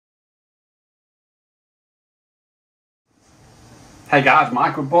Hey guys,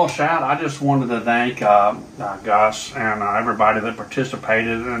 Mike with Bullshot. I just wanted to thank Gus and everybody that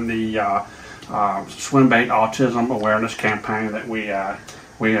participated in the SWIMBAIT Autism Awareness Campaign that we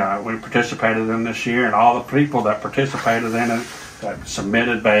participated in this year, and all the people that participated in it, that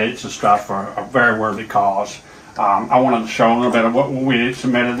submitted baits and stuff for a very worthy cause. I wanted to show a little bit of what we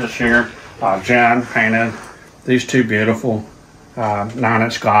submitted this year. Jen painted these two beautiful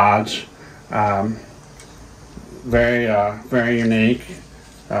 9-inch glides. Very unique.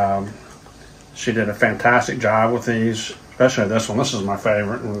 She did a fantastic job with these, especially this one. This is my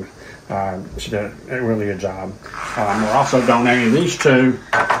favorite, and she did a really good job. We're also donating these two,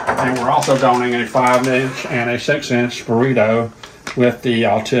 and we're also donating a 5-inch and a 6-inch burrito with the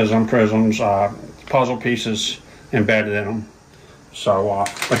Autism Prisms puzzle pieces embedded in them. So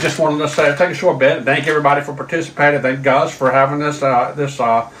I just wanted to take a short bit. Thank everybody for participating. Thank Gus for having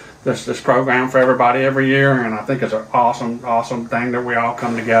this program for everybody every year, and I think it's an awesome thing that we all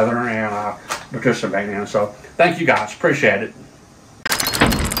come together and participate in. So thank you guys, appreciate it.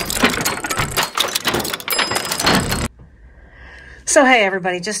 So hey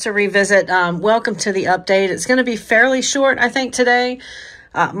everybody, just to revisit, welcome to the update. It's going to be fairly short, I think, today.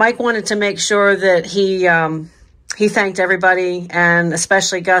 Mike wanted to make sure that he thanked everybody, and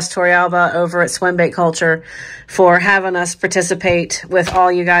especially Gus Torrealba over at SWIMBAIT Culture, for having us participate with all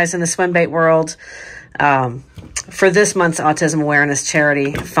you guys in the swimbait world for this month's Autism Awareness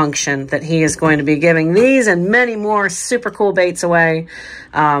charity function that he is going to be giving these and many more super cool baits away.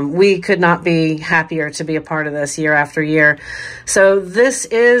 We could not be happier to be a part of this year after year. So this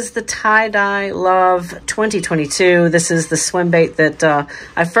is the Tie-Dye Love 2022. This is the swim bait that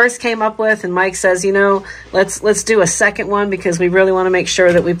I first came up with, and Mike says, you know, let's do a second one because we really want to make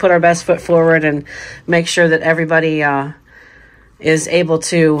sure that we put our best foot forward and make sure that everybody is able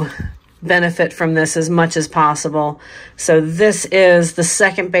to benefit from this as much as possible. So this is the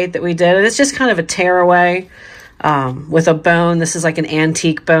second bait that we did, and it's just kind of a tearaway with a bone. This is like an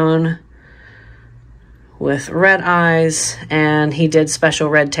antique bone with red eyes, and he did special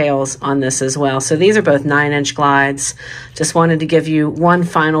red tails on this as well. So these are both 9-inch glides. Just wanted to give you one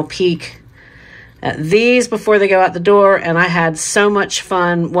final peek at these before they go out the door, and I had so much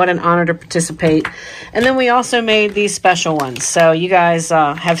fun. What an honor to participate. And then we also made these special ones. So you guys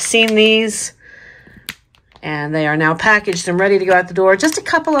have seen these, and they are now packaged and ready to go out the door. Just a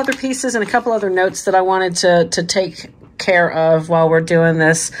couple other pieces and a couple other notes that I wanted to take care of while we're doing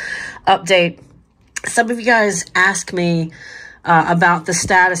this update. Some of you guys ask me about the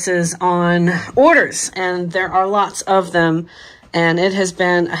statuses on orders, and there are lots of them. And it has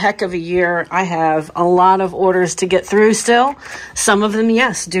been a heck of a year. I have a lot of orders to get through still. Some of them,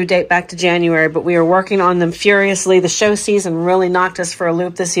 yes, do date back to January, but we are working on them furiously. The show season really knocked us for a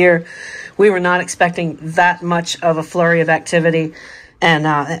loop this year. We were not expecting that much of a flurry of activity. And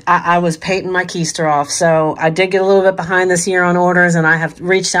I was painting my keister off. So I did get a little bit behind this year on orders, and I have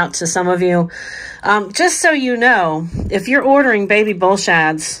reached out to some of you. Just so you know, if you're ordering baby bull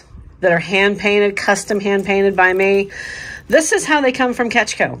shads that are hand-painted, custom hand-painted by me, this is how they come from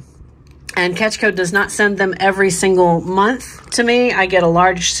Ketchco. And Ketchco does not send them every single month to me. I get a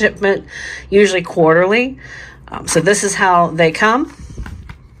large shipment, usually quarterly. So this is how they come.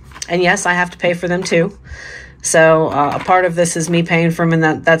 And yes, I have to pay for them too. So a part of this is me paying for them,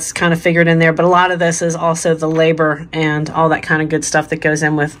 and that's kind of figured in there. But a lot of this is also the labor and all that kind of good stuff that goes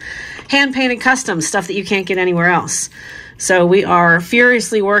in with hand-painted custom stuff that you can't get anywhere else. So we are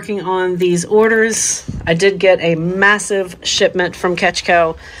furiously working on these orders. I did get a massive shipment from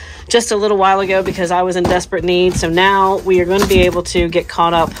Ketchco just a little while ago because I was in desperate need. So now we are going to be able to get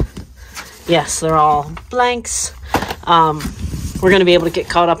caught up. Yes, they're all blanks. We're going to be able to get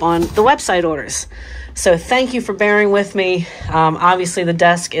caught up on the website orders. So thank you for bearing with me. Obviously the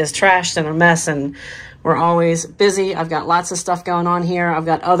desk is trashed and a mess, and we're always busy. I've got lots of stuff going on here. I've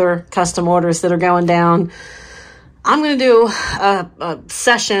got other custom orders that are going down. I'm going to do a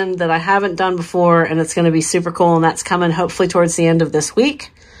session that I haven't done before, and it's going to be super cool, and that's coming hopefully towards the end of this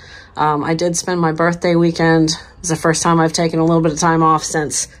week. I did spend my birthday weekend. It was the first time I've taken a little bit of time off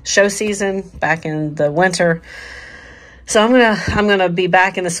since show season back in the winter. So I'm gonna be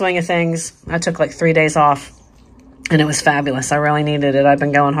back in the swing of things. I took like 3 days off, and it was fabulous. I really needed it. I've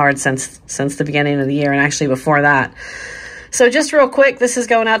been going hard since the beginning of the year, and actually before that. So just real quick, this is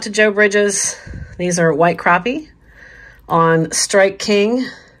going out to Joe Bridges. These are white crappie on Strike King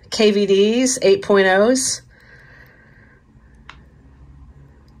KVDs 8.0s.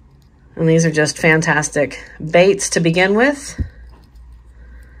 And these are just fantastic baits to begin with.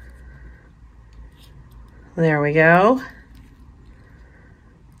 There we go.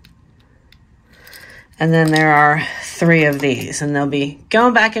 And then there are 3 of these, and they'll be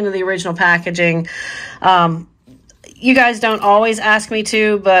going back into the original packaging. You guys don't always ask me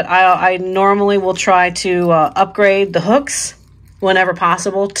to, but I normally will try to upgrade the hooks whenever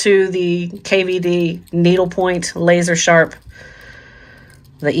possible to the KVD needlepoint laser sharp,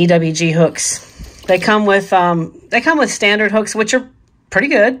 the EWG hooks. They come with standard hooks, which are pretty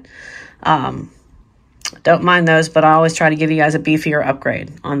good. Don't mind those, but I always try to give you guys a beefier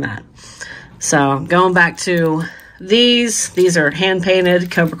upgrade on that. So going back to these are hand painted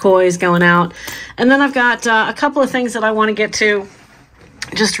Cobra Kois going out. And then I've got a couple of things that I want to get to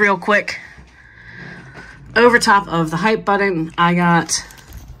just real quick. Over top of the hype button, I got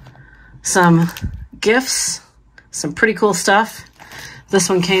some gifts, some pretty cool stuff. This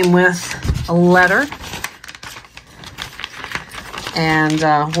one came with a letter, and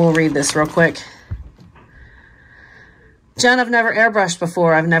we'll read this real quick. Jen, I've never airbrushed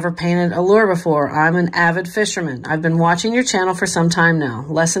before. I've never painted a lure before. I'm an avid fisherman. I've been watching your channel for some time now.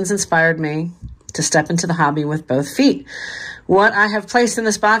 Lessons inspired me to step into the hobby with both feet. What I have placed in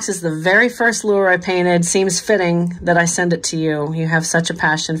this box is the very first lure I painted. Seems fitting that I send it to you. You have such a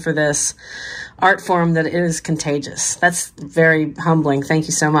passion for this art form that it is contagious. That's very humbling. Thank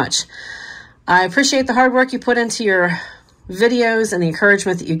you so much. I appreciate the hard work you put into your videos and the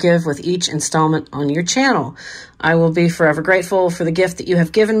encouragement that you give with each installment on your channel. I will be forever grateful for the gift that you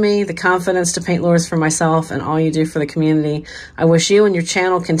have given me, the confidence to paint lures for myself, and all you do for the community. I wish you and your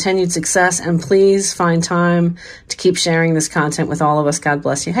channel continued success, and please find time to keep sharing this content with all of us. God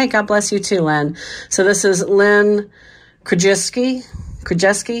bless you. Hey, God bless you too, Len. So this is Len Krajewski,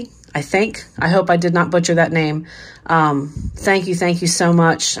 I think. I hope I did not butcher that name. Thank you so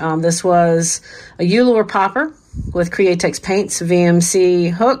much. This was a U-lure popper with Createx paints,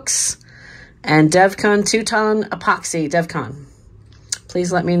 VMC hooks, and DevCon 2-ton epoxy DevCon.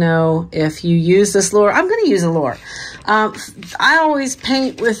 Please let me know if you use this lure. I'm going to use a lure. I always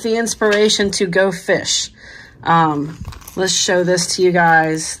paint with the inspiration to go fish. Let's show this to you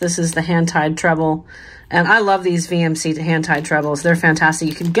guys. This is the hand-tied treble. And I love these VMC hand-tied trebles. They're fantastic.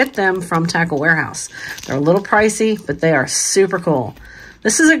 You can get them from Tackle Warehouse. They're a little pricey, but they are super cool.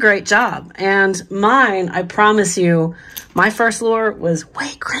 This is a great job. And mine, I promise you, my first lure was way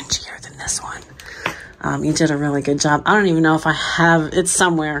cringier than this one. You did a really good job. I don't even know if I have, it's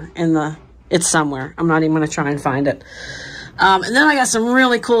somewhere. I'm not even going to try and find it. And then I got some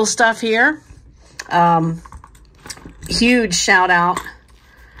really cool stuff here. Huge shout out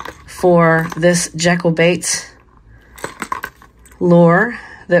for this Jekyll Baits lure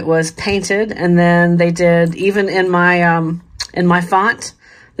that was painted, and then they did, even in my font,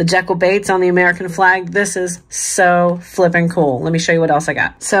 the Jekyll Baits on the American flag. This is so flipping cool. Let me show you what else I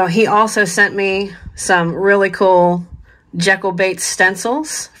got. So he also sent me some really cool Jekyll Baits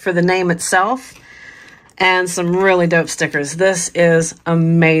stencils for the name itself, and some really dope stickers. This is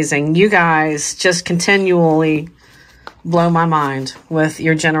amazing. You guys just continually blow my mind with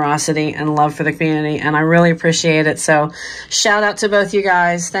your generosity and love for the community, and I really appreciate it. So shout out to both you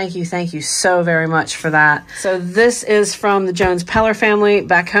guys. Thank you so very much for that. So this is from the Jones Peller family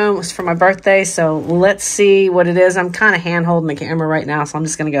back home. It was for my birthday, so let's see what it is. I'm kind of hand holding the camera right now, so I'm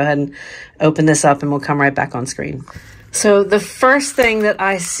just going to go ahead and open this up and we'll come right back on screen. So the first thing that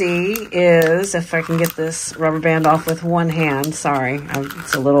I see is, if I can get this rubber band off with one hand, sorry,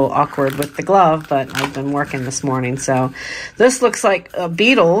 it's a little awkward with the glove, but I've been working this morning. So this looks like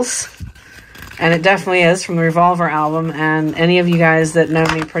Beatles, and it definitely is, from the Revolver album. And any of you guys that know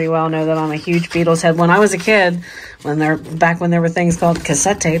me pretty well know that I'm a huge Beatles head. When I was a kid, back when there were things called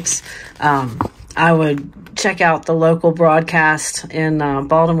cassette tapes, I would check out the local broadcast in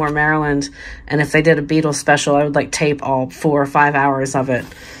Baltimore, Maryland, and if they did a Beatles special, I would like tape all 4 or 5 hours of it.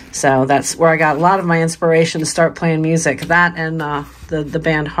 So that's where I got a lot of my inspiration to start playing music. That and the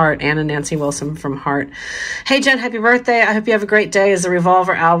band Heart, Ann and Nancy Wilson from Heart. Hey Jen, happy birthday. I hope you have a great day as a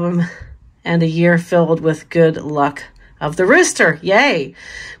Revolver album and a year filled with good luck of the rooster. Yay.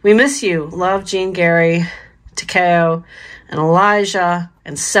 We miss you. Love, Jean, Gary, Takeo, and Elijah,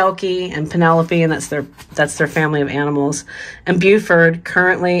 and Selkie, and Penelope, and that's their family of animals. And Buford,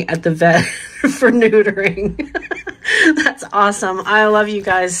 currently at the vet for neutering. That's awesome. I love you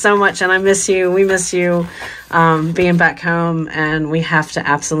guys so much, and I miss you. We miss you being back home, and we have to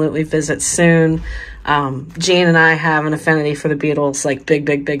absolutely visit soon. Jean and I have an affinity for the Beatles, like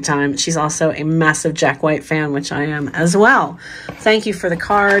big time. She's also a massive Jack White fan, which I am as well. Thank you for the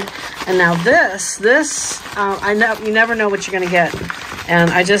card. And now this, I know you never know what you're going to get.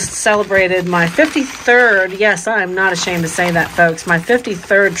 And I just celebrated my 53rd, yes, I'm not ashamed to say that, folks, my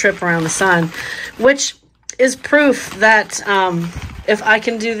 53rd trip around the sun, which is proof that if I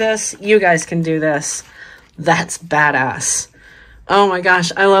can do this, you guys can do this. That's badass. Oh my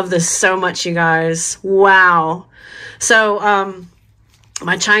gosh, I love this so much, you guys. Wow. So,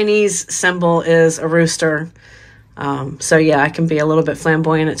 my Chinese symbol is a rooster. So yeah, I can be a little bit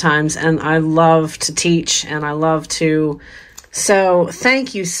flamboyant at times, and I love to teach, and I love to, so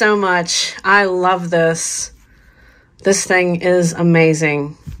thank you so much. I love this. This thing is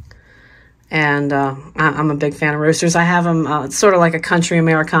amazing. And I'm a big fan of roosters. I have them, it's sort of like a country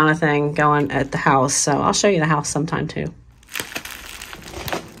Americana thing going at the house. So I'll show you the house sometime too.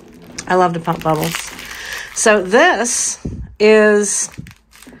 I love to pump bubbles. So this is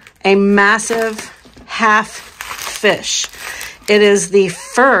a massive half fish. It is the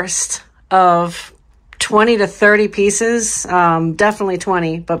first of 20 to 30 pieces, definitely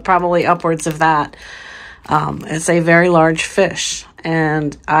 20, but probably upwards of that. It's a very large fish,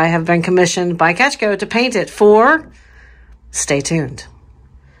 and I have been commissioned by Catchco to paint it for, stay tuned.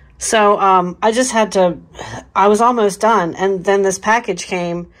 So I just had to, I was almost done, and then this package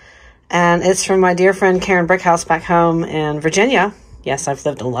came, and it's from my dear friend Karen Brickhouse back home in Virginia. Yes, I've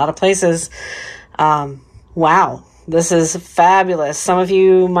lived a lot of places. Wow, this is fabulous. Some of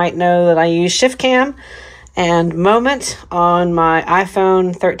you might know that I use Shift Cam and Moment on my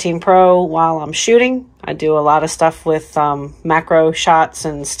iPhone 13 Pro while I'm shooting. I do a lot of stuff with macro shots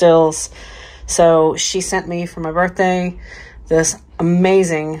and stills. So she sent me for my birthday this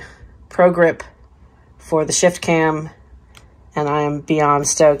amazing Pro Grip for the Shift Cam, and I am beyond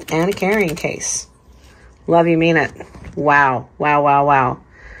stoked. And a carrying case. Love you, mean it. Wow, wow, wow, wow.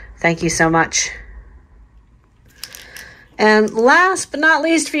 Thank you so much. And last but not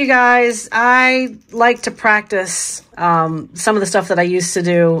least for you guys, I like to practice some of the stuff that I used to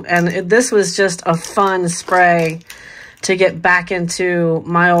do. And this was just a fun spray to get back into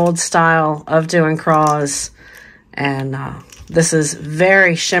my old style of doing craws. And this is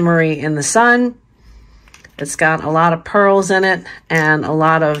very shimmery in the sun. It's got a lot of pearls in it and a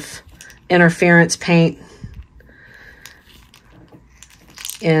lot of interference paint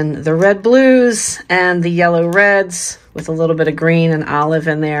in the red blues and the yellow reds with a little bit of green and olive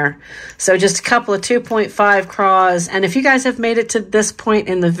in there. So just a couple of 2.5 craws. And if you guys have made it to this point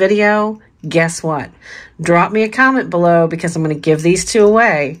in the video, guess what? Drop me a comment below, because I'm going to give these two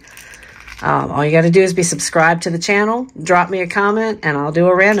away. All you got to do is be subscribed to the channel, drop me a comment, and I'll do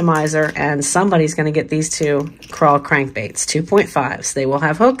a randomizer, and somebody's going to get these two crawl crankbaits, 2.5s. They will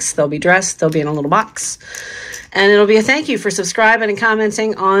have hooks, they'll be dressed, they'll be in a little box. And it'll be a thank you for subscribing and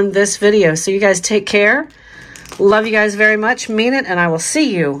commenting on this video. So you guys take care. Love you guys very much. Mean it. And I will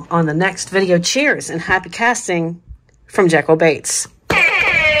see you on the next video. Cheers and happy casting from Jekyll Baits.